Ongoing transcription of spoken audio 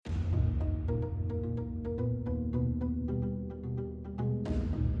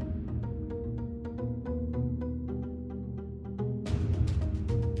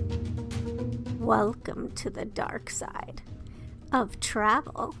Welcome to the dark side of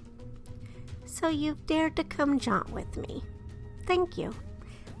travel. So you've dared to come jaunt with me. Thank you.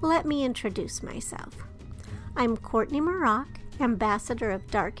 Let me introduce myself. I'm Courtney Maroc, Ambassador of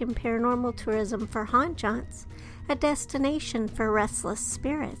Dark and Paranormal Tourism for Haunt Jaunts, a destination for restless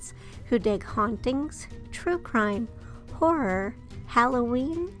spirits who dig hauntings, true crime, horror,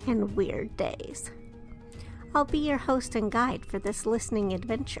 Halloween, and weird days. I'll be your host and guide for this listening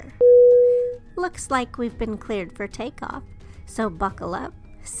adventure. Looks like we've been cleared for takeoff, so buckle up,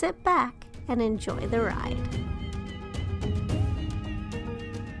 sit back, and enjoy the ride.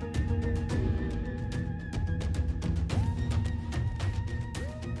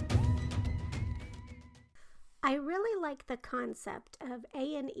 I really like the concept of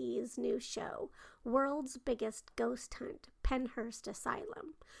A&E's new show, World's Biggest Ghost Hunt, Pennhurst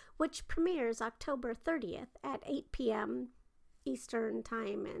Asylum, which premieres October 30th at 8 p.m. Eastern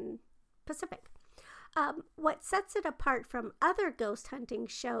Time and Pacific. What sets it apart from other ghost hunting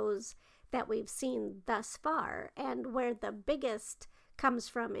shows that we've seen thus far, and where the biggest comes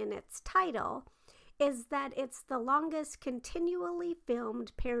from in its title, is that it's the longest continually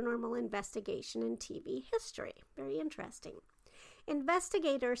filmed paranormal investigation in TV history. Very interesting.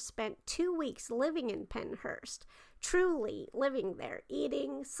 Investigators spent 2 weeks living in Pennhurst, truly living there,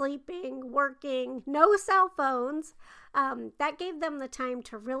 eating, sleeping, working, no cell phones. That gave them the time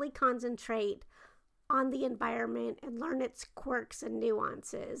to really concentrate on the environment and learn its quirks and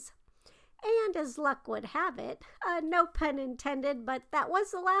nuances. And as luck would have it, no pun intended, but that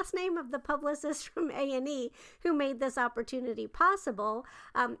was the last name of the publicist from A&E who made this opportunity possible.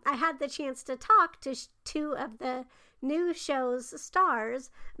 I had the chance to talk to two of the new show's stars,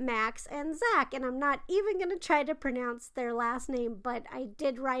 Max and Zach, and I'm not even going to try to pronounce their last name, but I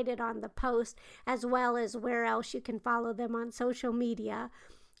did write it on the post, as well as where else you can follow them on social media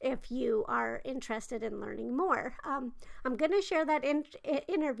if you are interested in learning more. I'm going to share that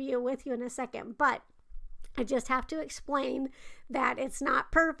interview with you in a second, but I just have to explain that it's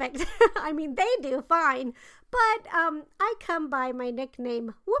not perfect. I mean, they do fine, but I come by my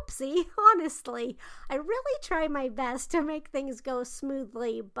nickname Whoopsie, honestly. I really try my best to make things go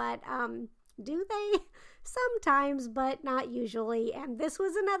smoothly, but do they? Sometimes, but not usually. And this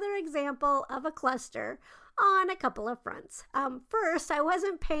was another example of a cluster on a couple of fronts. First, I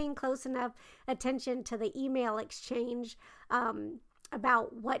wasn't paying close enough attention to the email exchange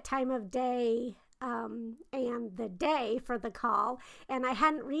about what time of day and the day for the call, and I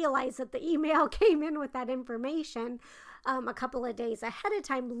hadn't realized that the email came in with that information a couple of days ahead of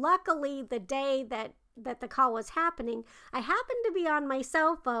time. Luckily, the day that the call was happening, I happened to be on my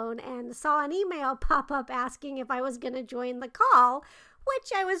cell phone and saw an email pop up asking if I was going to join the call,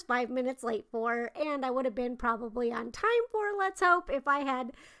 which I was 5 minutes late for, and I would have been probably on time for, let's hope, if I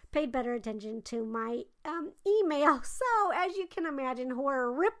had paid better attention to my email. So, as you can imagine,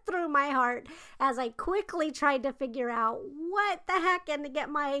 horror ripped through my heart as I quickly tried to figure out what the heck and to get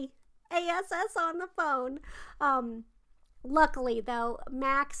my ASS on the phone. Luckily, though,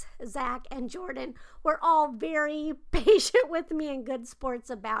 Max, Zach, and Jordan were all very patient with me and good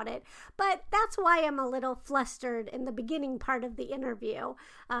sports about it. But that's why I'm a little flustered in the beginning part of the interview.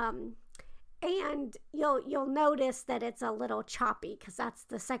 And you'll notice that it's a little choppy because that's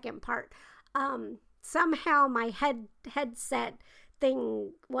the second part. Somehow my headset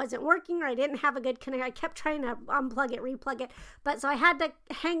thing wasn't working, or I didn't have a good connection. I kept trying to unplug it, replug it. But so I had to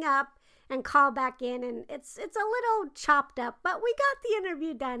hang up and call back in, and it's a little chopped up, but we got the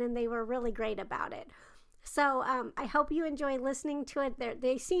interview done, and they were really great about it. So I hope you enjoy listening to it.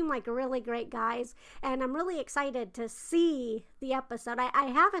 They seem like really great guys, and I'm really excited to see the episode. I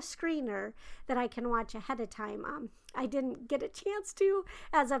have a screener that I can watch ahead of time. I didn't get a chance to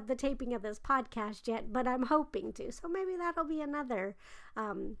as of the taping of this podcast yet, but I'm hoping to. So maybe that'll be another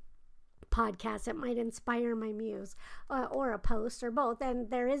podcast that might inspire my muse, or a post, or both.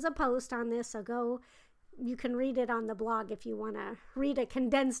 And there is a post on this, so you can read it on the blog if you want to read a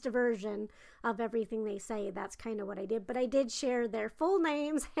condensed version of everything they say. That's kind of what I did, but I did share their full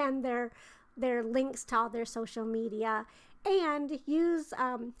names and their links to all their social media, and use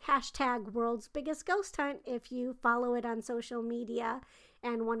hashtag World's Biggest Ghost Hunt if you follow it on social media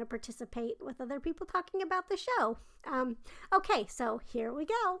and want to participate with other people talking about the show. Okay, so here we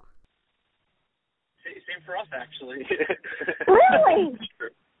go. Same for us, actually. Really?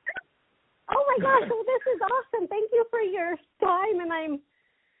 Oh my gosh, well, this is awesome. Thank you for your time. And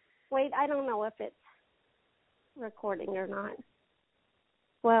I don't know if it's recording or not.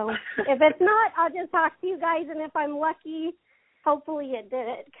 Well, if it's not, I'll just talk to you guys, and if I'm lucky, hopefully it did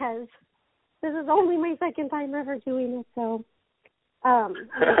it, because this is only my second time ever doing it, so I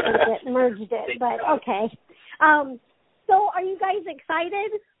think it merged it, but okay. So are you guys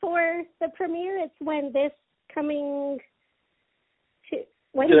excited for the premiere? It's when this coming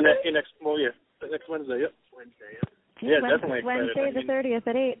Wednesday? Next Wednesday, yep. Wednesday, Yeah, definitely excited. Wednesday the 30th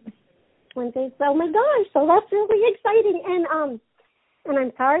at 8. Wednesday. Oh my gosh! So that's really exciting. And I'm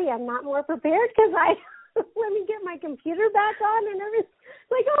sorry I'm not more prepared because I let me get my computer back on and everything.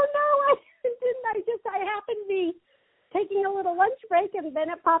 Like, oh no, I didn't. I happened to be taking a little lunch break and then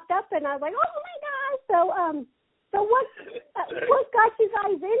it popped up and I was like, oh my gosh! So what got you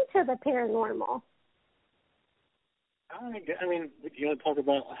guys into the paranormal? I mean, do you want to talk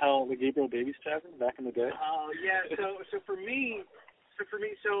about how the Gabriel Babies Tavern back in the day? Yeah. So for me,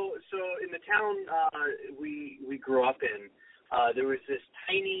 so in the town we grew up in, there was this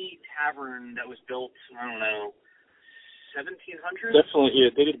tiny tavern that was built, I don't know, 1700s. Definitely,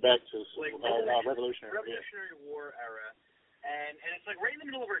 yeah. Dated back to like Revolutionary War era, and it's like right in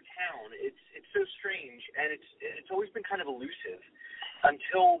the middle of our town. It's so strange, and it's always been kind of elusive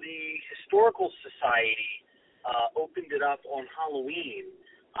until the Historical Society opened it up on Halloween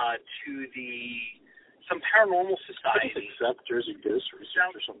to some paranormal society. I think it's South Jersey Ghost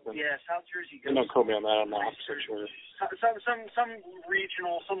Research or something. Yeah, South Jersey Ghost. Don't quote me on that. I'm not so sure.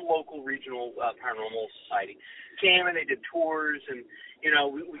 Some local regional paranormal society came and they did tours, and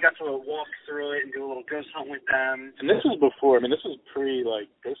we got to walk through it and do a little ghost hunt with them. And this was before. I mean, this was pre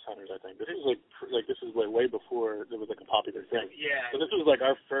Ghost Hunters. I think this is this is way before it was a popular thing. Yeah. So this was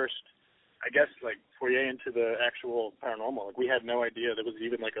our first, I guess, foyer into the actual paranormal. We had no idea there was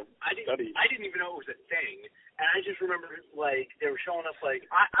even a study. I didn't even know it was a thing, and I just remember they were showing us I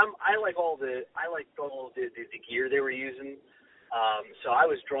like all the gear they were using, so I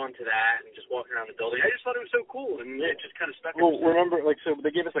was drawn to that and just walking around the building. I just thought it was so cool, and it just kind of stuck. Well, remember, so they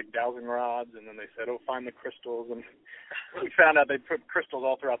gave us dowsing rods, and then they said, "Oh, find the crystals," and we found out they put crystals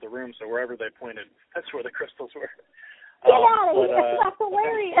all throughout the room, so wherever they pointed, that's where the crystals were. Get out of here! That's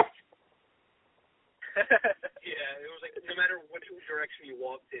hilarious. Yeah, it was no matter which direction you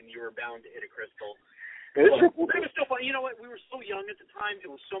walked in, you were bound to hit a crystal. It was still fun. You know what? We were so young at the time.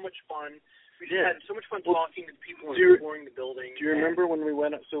 It was so much fun. We just had so much fun talking to people and exploring the building. Do you remember when we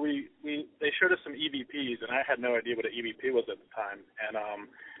went? So they showed us some EVPs, and I had no idea what an EVP was at the time. And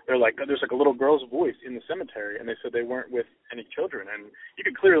they're there's a little girl's voice in the cemetery, and they said they weren't with any children, and you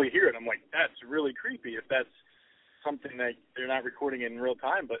could clearly hear it. I'm like, that's really creepy. If that's something that they're not recording in real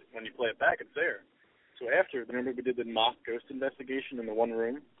time, but when you play it back, it's there. So remember we did the mock ghost investigation in the one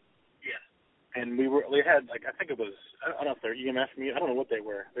room? Yeah. And they had, I think it was, I don't know if they're EMF meters, I don't know what they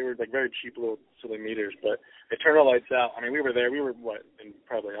were. They were, very cheap little silly meters, but they turned the lights out. I mean, we were there. We were, in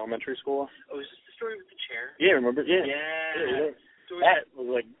probably elementary school? Oh, is this the story with the chair? Yeah, remember? Yeah. Yeah. So that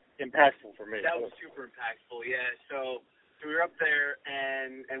was, impactful for me. That was super impactful, yeah. So we were up there,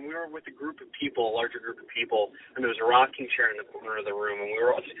 and we were with a larger group of people, and there was a rocking chair in the corner of the room, and we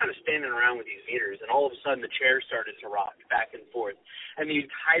were all just kind of standing around with these meters, and all of a sudden the chair started to rock back and forth, and the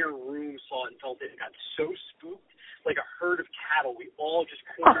entire room saw it and felt it. It got so spooked, like a herd of cattle. We all just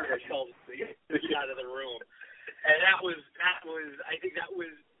cornered ourselves to get out of the room, and that was. I think that was,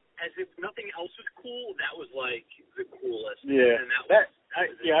 as if nothing else was cool, that was the coolest. Yeah. And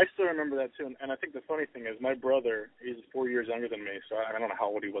I still remember that too. And I think the funny thing is, my brother, he's 4 years younger than me, so I don't know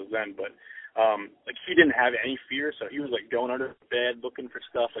how old he was then, but he didn't have any fear, so he was going under the bed looking for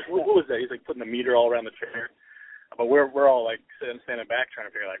stuff. What was that? He's putting the meter all around the chair. But we're all standing back trying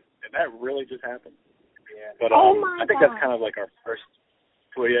to figure did that really just happen? Yeah. But I think that's kind of our first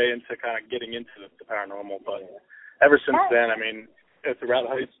foyer into kind of getting into the paranormal. But ever since then, I mean,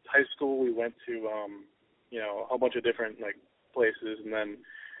 throughout high school, we went to a whole bunch of different places, and then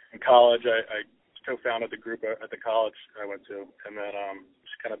in college, I co-founded the group at the college I went to, and then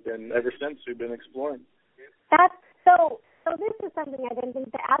just kind of been ever since. We've been exploring. That's so. This is something I didn't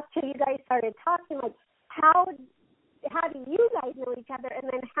think to ask till you guys started talking. How do you guys know each other,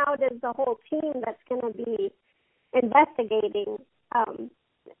 and then how does the whole team that's going to be investigating? How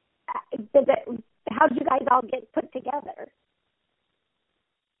did you guys all get put together?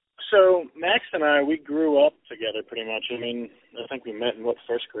 So Max and I, we grew up together pretty much. I mean, I think we met in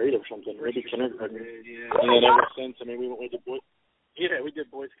first grade or something, maybe kindergarten. Yeah. And then ever since, I mean, we did Boy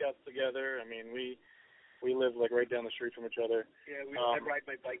Scouts together. I mean, we lived right down the street from each other. Yeah, I'd ride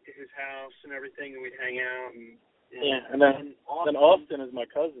my bike to his house and everything, and we'd hang out. And then Austin is my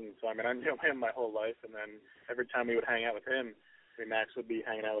cousin, so I mean, I knew him my whole life. And then every time we would hang out with him, Max would be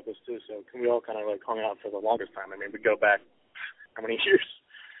hanging out with us too. So we all kind of hung out for the longest time. I mean, we'd go back how many years?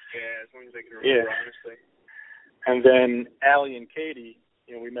 Yeah, as long as I can remember, honestly. And then Allie and Katie,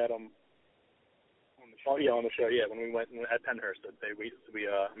 we met them on the Oh yeah, on the show. Yeah, when we went at Penhurst, we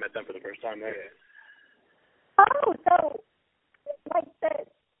met them for the first time there. Oh, so like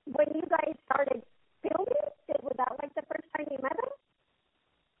when you guys started filming, was that like the first time you met them?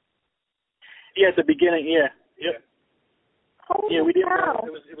 Yeah, at the beginning. Yeah. Yep. Holy yeah, we didn't cow. know.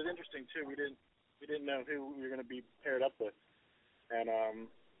 It was interesting too. We didn't know who we were going to be paired up with, and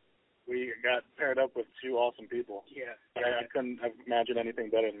we got paired up with two awesome people. Yeah. I couldn't imagine anything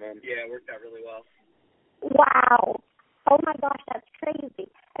better than them. Yeah, it worked out really well. Wow. Oh my gosh, that's crazy.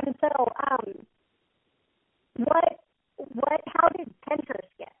 And so, how did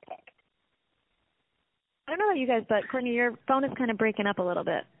Penhurst get picked? I don't know about you guys, but Courtney, your phone is kind of breaking up a little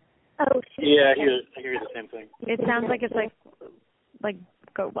bit. Oh, shoot. Yeah, I hear the same thing. It sounds like it's like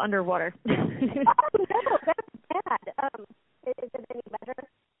go underwater. Oh, no, that's bad. Is it any better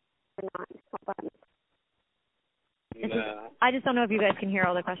or not? Hold on. No. I just don't know if you guys can hear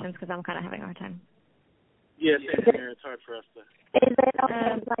all the questions because I'm kind of having a hard time. Yeah, same here. It's hard for us to. Is it,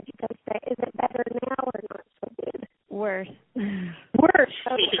 I'm glad you guys say, is it better now or not so good? Worse. Worse.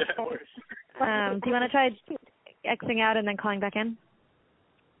 Okay. Yeah, worse. Do you want to try Xing out and then calling back in?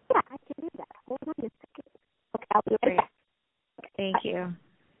 Yeah, I can do that. Hold on a second. Okay, I'll be right back. Thank you.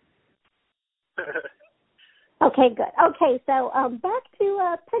 Okay, good. Okay, so back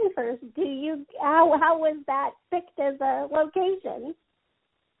to Penhurst. How was that picked as a location?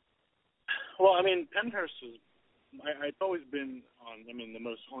 Well, I mean, Penhurst was. It's always been the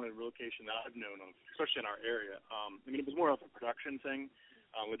most haunted location that I've known of, especially in our area. It was more of a production thing,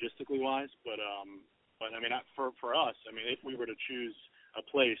 logistically wise, but I mean, for us, I mean, if we were to choose a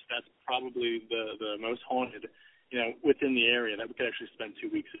place, that's probably the most haunted, within the area that we could actually spend 2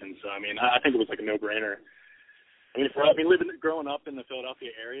 weeks in. So, I mean, I think it was like a no-brainer. Growing up in the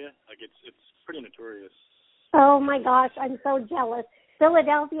Philadelphia area, like it's pretty notorious. Oh my gosh, I'm so jealous.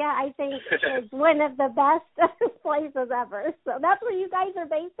 Philadelphia, I think, is one of the best places ever. So that's where you guys are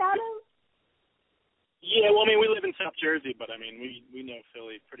based out of? Yeah, well, I mean, we live in South Jersey, but I mean, we know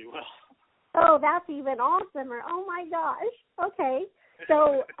Philly pretty well. Oh, that's even awesomer. Oh my gosh. Okay.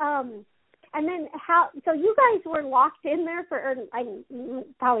 So, and then so you guys were locked in there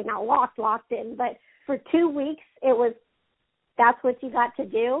probably not locked in, but for 2 weeks that's what you got to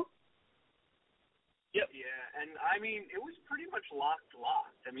do? Yep. Yeah, and I mean, it was pretty much locked.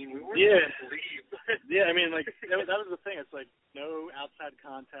 I mean, we weren't supposed to leave. Yeah, I mean, like, that was the thing. It's like no outside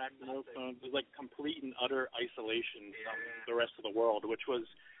contact, no phones. It was like complete and utter isolation from the rest of the world, which was,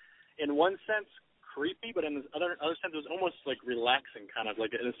 in one sense, creepy, but in the other sense, it was almost like relaxing, kind of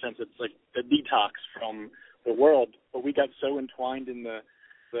like, in a sense, it's like a detox from the world. But we got so entwined in the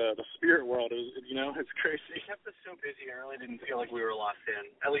spirit world. It was, it's crazy. It kept us so busy. I really didn't feel like we were locked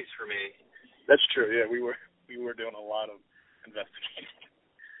in, at least for me. That's true. Yeah, we were doing a lot of investigating.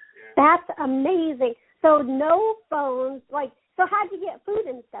 Yeah. That's amazing. So no phones, so how'd you get food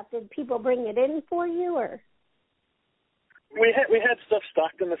and stuff? Did people bring it in for you, or? We had stuff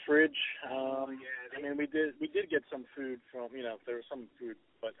stocked in the fridge. I mean, we did get some food from, there was some food,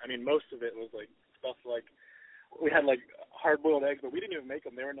 but I mean, most of it was like stuff like, we had like hard-boiled eggs, but we didn't even make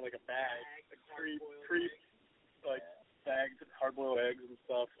them. They were in like a bag, like bagged hard-boiled eggs and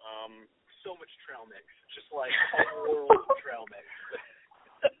stuff. So much trail mix, just like whole world trail mix.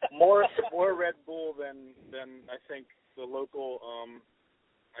 More Red Bull than I think the local,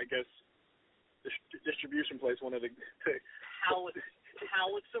 I guess, distribution place wanted to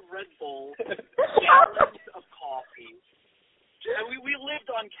pallets of Red Bull, gallons of coffee. And we lived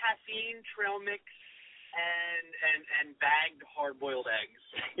on caffeine, trail mix, and bagged hard-boiled eggs.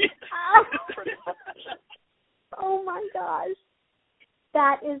 Oh my gosh.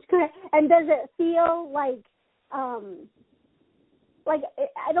 That is great. And does it feel like I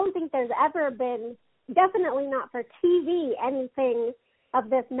don't think there's ever been, definitely not for TV, anything of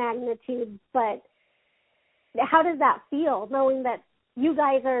this magnitude, but how does that feel, knowing that you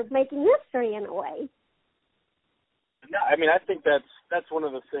guys are making history in a way? No, I mean, I think that's one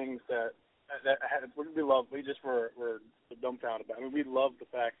of the things that we love. We just were dumbfounded about. I mean, we love the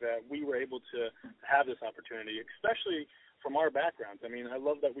fact that we were able to have this opportunity, especially from our backgrounds. I mean, I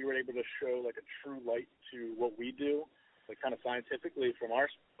love that we were able to show like a true light to what we do, like kind of scientifically from our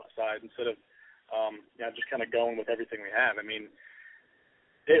side, instead of just kind of going with everything we have. I mean,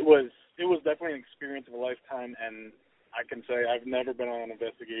 it was definitely an experience of a lifetime, and I can say I've never been on an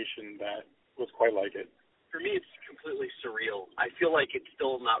investigation that was quite like it. For me, it's completely surreal. I feel like it's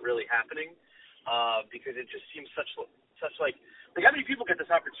still not really happening because it just seems such like how many people get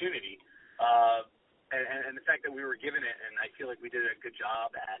this opportunity? And the fact that we were given it, and I feel like we did a good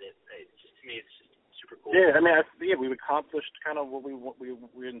job at it. To me, it's just super cool. Yeah, I mean, we've accomplished kind of what we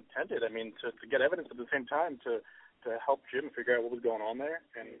intended. I mean, to get evidence at the same time to help Jim figure out what was going on there,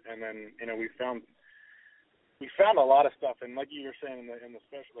 and then we found a lot of stuff. And like you were saying in the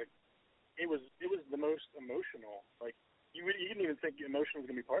special, like it was the most emotional. Like you didn't even think emotion was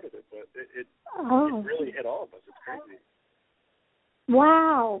going to be part of it, but it really hit all of us. It's crazy.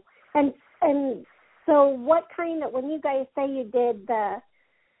 Wow. And so what kind of, when you guys say you did the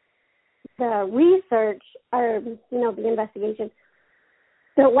research or, the investigation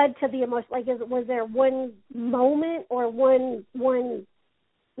that led to the emotion, like, was there one moment or one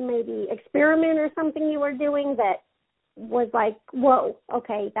maybe experiment or something you were doing that was like, whoa,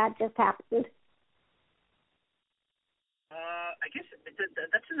 okay, that just happened? I guess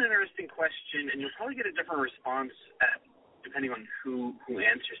that's an interesting question, and you'll probably get a different response depending on who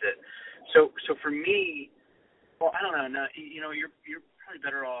answers it. So for me, well, I don't know. No, you're probably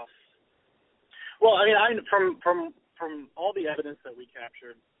better off. Well, I mean, from all the evidence that we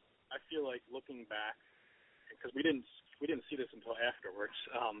captured, I feel like looking back, because we didn't see this until afterwards,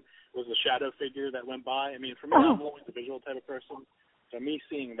 was the shadow figure that went by. I mean, for me, I'm always a visual type of person, so me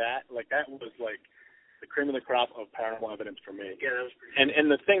seeing that, like, that was like the cream of the crop of paranormal evidence for me. Yeah, that was pretty. And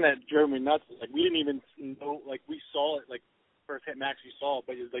the thing that drove me nuts is, like, we didn't even know, like, we saw it, like, first hit Max, you saw it,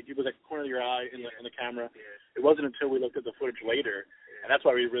 but it was like the corner of your eye in the camera. Yeah. It wasn't until we looked at the footage later, and that's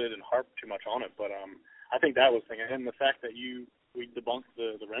why we really didn't harp too much on it. But I think that was the thing, and the fact that we debunked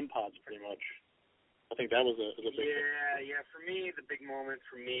the REM pods pretty much. I think that was a big thing. Yeah. For me, the big moment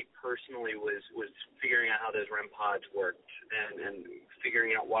for me personally was figuring out how those REM pods worked and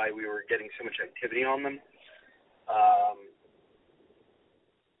figuring out why we were getting so much activity on them.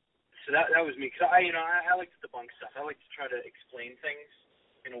 So that was me, because I like to debunk stuff. I like to try to explain things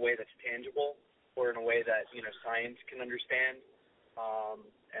in a way that's tangible or in a way that science can understand.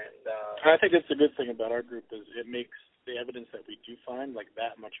 And I think that's the good thing about our group is it makes the evidence that we do find like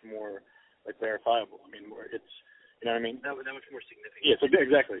that much more like verifiable. I mean, where it's what I mean. That much more significant. Yeah,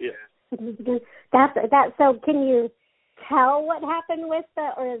 exactly. Yeah. That. So can you tell what happened with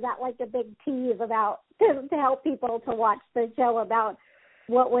or is that like a big tease about to help people to watch the show about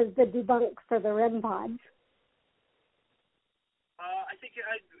what was the debunk for the REM pods? I think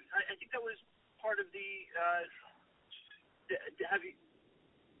that was part of the. Have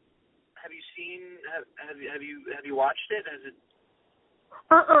you watched it? Has it?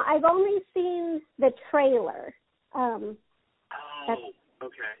 I've only seen the trailer. Okay.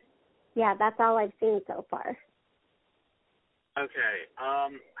 Yeah, that's all I've seen so far. Okay. I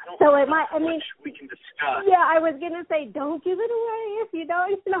don't so know it might. how I mean, much we can discuss. Yeah, I was gonna say, don't give it away if you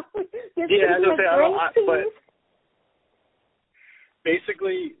don't. Yeah, but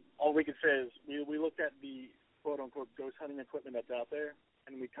basically, all we can say is we looked at the quote unquote ghost hunting equipment that's out there,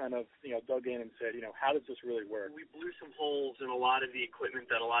 and we kind of dug in and said, how does this really work? We blew some holes in a lot of the equipment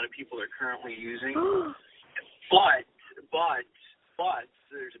that a lot of people are currently using. But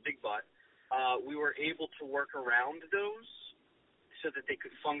there's a big but. We were able to work around those so that they could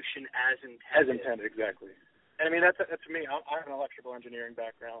function as intended. As intended, exactly. And I mean, that's me. I have an electrical engineering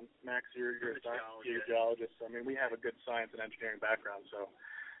background. Max, you're a geologist. So, I mean, we have a good science and engineering background, so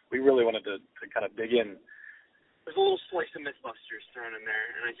we really wanted to kind of dig in. There's a little slice of Mythbusters thrown in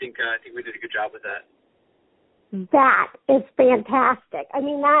there, and I think we did a good job with that. That is fantastic. I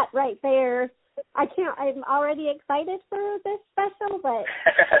mean, that right there, I'm already excited for this special, but,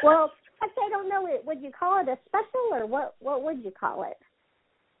 well, actually, I don't know. Would you call it a special, or what would you call it?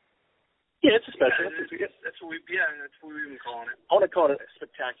 Yeah, it's a special. That's what we've been calling it. I want to call it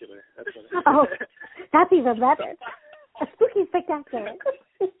spectacular. That's what it is. Oh, that's even better. A spooky spectacular.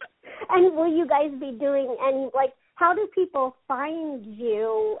 And will you guys be doing any, like, how do people find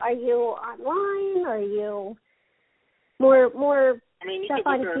you? Are you online? Are you more I mean, stuff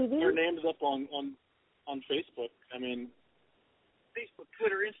on TV? Our names up on Facebook. I mean, Facebook,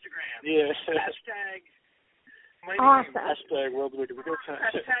 Twitter, Instagram. Yeah. Hashtag. Awesome. Hashtag World's Greatest.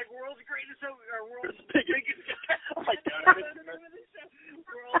 Hashtag World's Greatest. Or World's Biggest. Oh my God.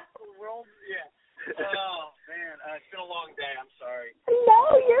 World. Yeah. Oh man, it's been a long day. I'm sorry. No,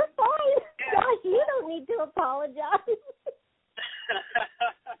 you're fine. Yeah. Gosh, you don't need to apologize.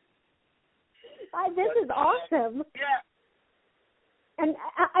 This is awesome. Yeah. And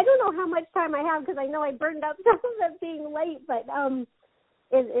I don't know how much time I have because I know I burned up some of it being late. But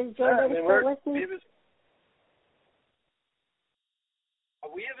is Jordan still listening?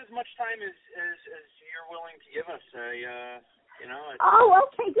 We have as much time as you're willing to give us. Oh,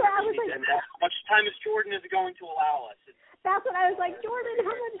 okay, good. I was like, and as much time as Jordan is going to allow us. That's what I was like, Jordan, how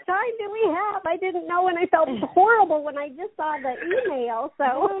much time do we have? I didn't know, and I felt horrible when I just saw the email.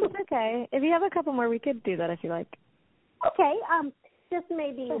 So okay. If you have a couple more, we could do that if you like. Okay. Just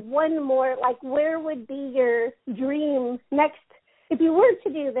maybe one more. Like, where would be your dream next? If you were to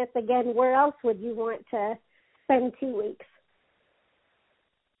do this again, where else would you want to spend 2 weeks?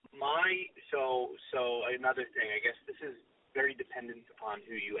 So another thing, I guess this is very dependent upon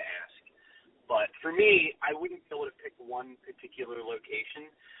who you ask. But for me, I wouldn't be able to pick one particular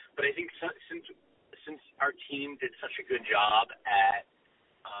location. But I think since our team did such a good job at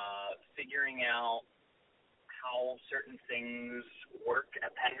figuring out how certain things work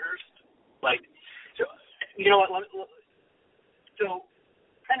at Pennhurst, like, so you know what? So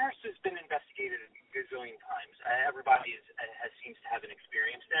Pennhurst has been investigated a gazillion times. Everybody seems to have an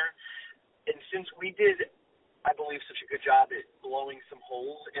experience there. And since we did, I believe, such a good job at blowing some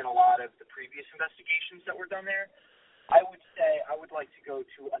holes in a lot of the previous investigations that were done there, I would say I would like to go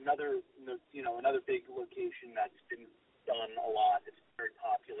to another big location that's been done a lot, that's very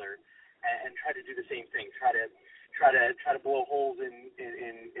popular, and try to do the same thing. Try to blow holes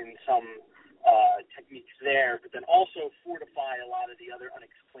in some techniques there, but then also fortify a lot of the other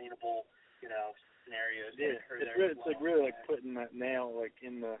unexplainable, scenarios. Yeah, it's like really like putting that nail like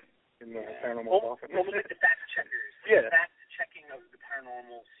in the paranormal coffin. Almost like the fact checkers. Yeah. The fact checking of the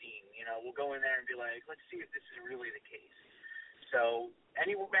paranormal scene. We'll go in there and be like, let's see if this is really the case. So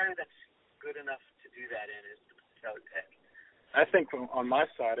anywhere that's good enough to do that in is the place I would pick. I think on my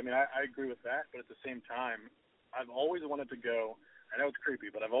side, I agree with that, but at the same time, I've always wanted to go. I know it's creepy,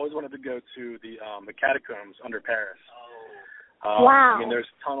 but I've always wanted to go to the catacombs under Paris. Wow.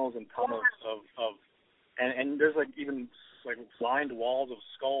 There's tunnels and tunnels of and there's like even like lined walls of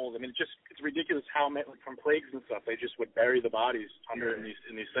skulls. It's ridiculous how many, like, from plagues and stuff, they just would bury the bodies under in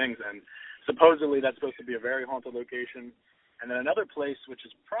these things. And supposedly that's supposed to be a very haunted location. And then another place, which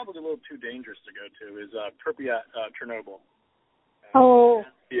is probably a little too dangerous to go to, is Pripyat, Chernobyl. Oh,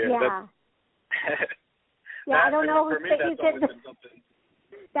 yeah. Yeah, I don't know. For me, that's always been something.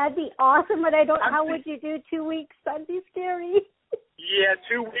 That'd be awesome, but how would you do 2 weeks? That'd be scary. Yeah,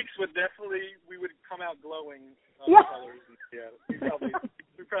 2 weeks we would come out glowing colors. And,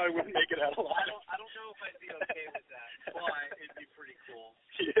 we probably wouldn't make it out alive. I don't know if I'd be okay with that, but it'd be pretty cool.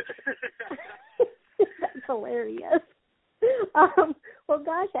 That's hilarious. Well,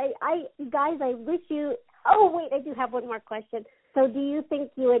 gosh, I wish you. Oh, wait, I do have one more question. So, do you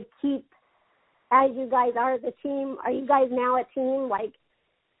think you would keep, as you guys are the team? Are you guys now a team? Like,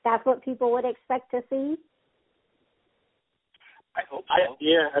 that's what people would expect to see? I hope so.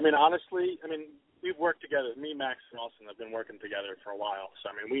 Honestly, we've worked together. Me, Max, and Austin have been working together for a while. So,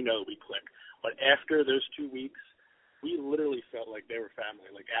 we know we click. But after those 2 weeks, we literally felt like they were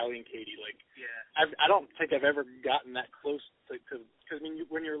family, like Allie and Katie. I don't think I've ever gotten that close to because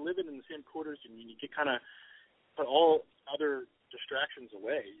when you're living in the same quarters and you get kind of put all other distractions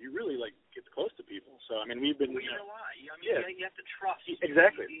away, you really get close to people. So we've been. Well, you know why? You have to trust.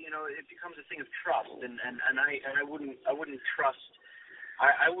 Exactly. It becomes a thing of trust, and I wouldn't trust.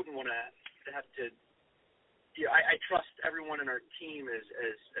 I wouldn't want to have to. I trust everyone in our team as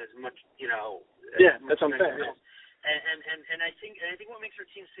much. That's what I'm saying. And I think what makes our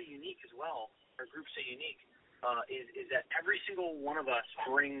team so unique as well, our group so unique, is that every single one of us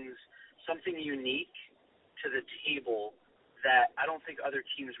brings something unique to the table that I don't think other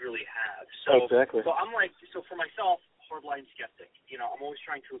teams really have. So, exactly. So for myself, hardline skeptic. I'm always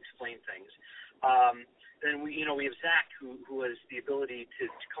trying to explain things. Then we have Zach who has the ability to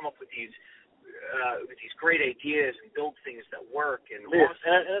come up with these great ideas and build things that work. And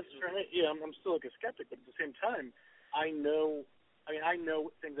that's for me. I'm still a skeptic, but at the same time, I know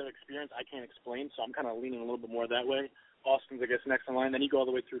things I've experienced I can't explain, so I'm kind of leaning a little bit more that way. Austin's, I guess, next in line. Then you go all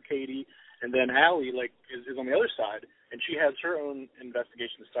the way through Katie, and then Allie, is on the other side, and she has her own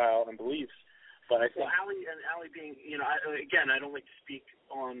investigation style and beliefs. But I think Allie being, again, I don't like to speak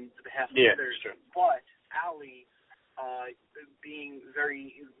on behalf of others, sure. But Allie being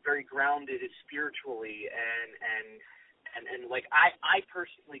very, very grounded spiritually, and I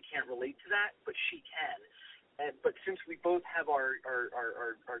personally can't relate to that, but she can. But since we both have our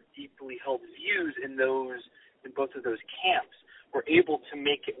deeply held views in both of those camps, we're able to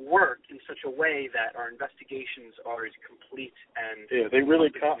make it work in such a way that our investigations are as complete and they really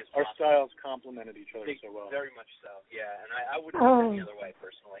our styles complemented each other so well. Very much so, yeah. And I wouldn't do it any other way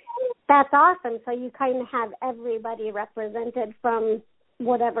personally. That's awesome. So you kind of have everybody represented from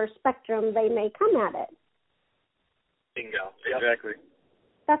whatever spectrum they may come at it. Bingo. Exactly.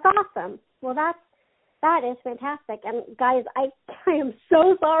 That's awesome. Well, That is fantastic. And guys, I am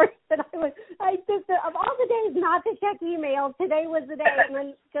so sorry that I just, of all the days not to check email, today was the day, and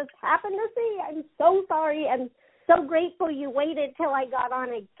I just happened to see. I'm so sorry and so grateful you waited till I got on.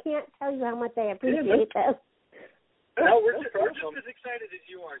 I can't tell you how much I appreciate this. No, we're just as excited as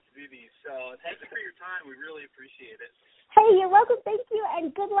you are to do these. So thank you for your time. We really appreciate it. Hey, you're welcome. Thank you, and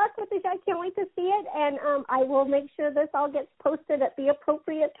good luck with the show. I can't wait to see it, and I will make sure this all gets posted at the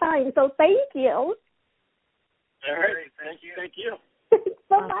appropriate time. So thank you. All right. Thank you. Thank you.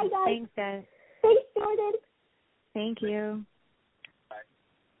 Bye-bye, guys. Thanks, guys. Thanks, Jordan. Thank you.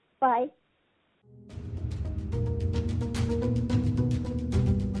 Bye.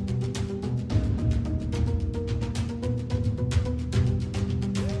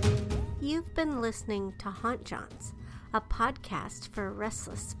 You've been listening to Haunt Jaunts, a podcast for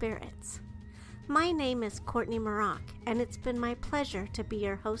restless spirits. My name is Courtney Maroc, and it's been my pleasure to be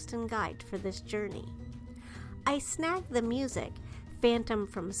your host and guide for this journey. I snagged the music Phantom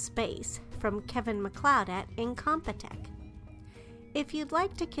from Space from Kevin MacLeod at Incompetech. If you'd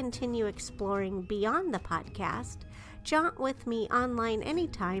like to continue exploring beyond the podcast, jaunt with me online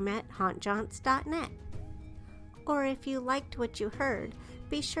anytime at hauntjaunts.net. Or if you liked what you heard,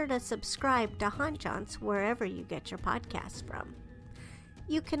 be sure to subscribe to Haunt Jaunts wherever you get your podcasts from.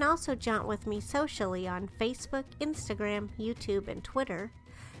 You can also jaunt with me socially on Facebook, Instagram, YouTube, and Twitter.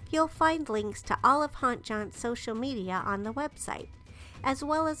 You'll find links to all of Haunt Jaunt's social media on the website, as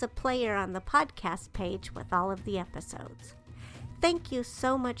well as a player on the podcast page with all of the episodes. Thank you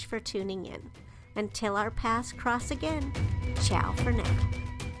so much for tuning in. Until our paths cross again, ciao for now.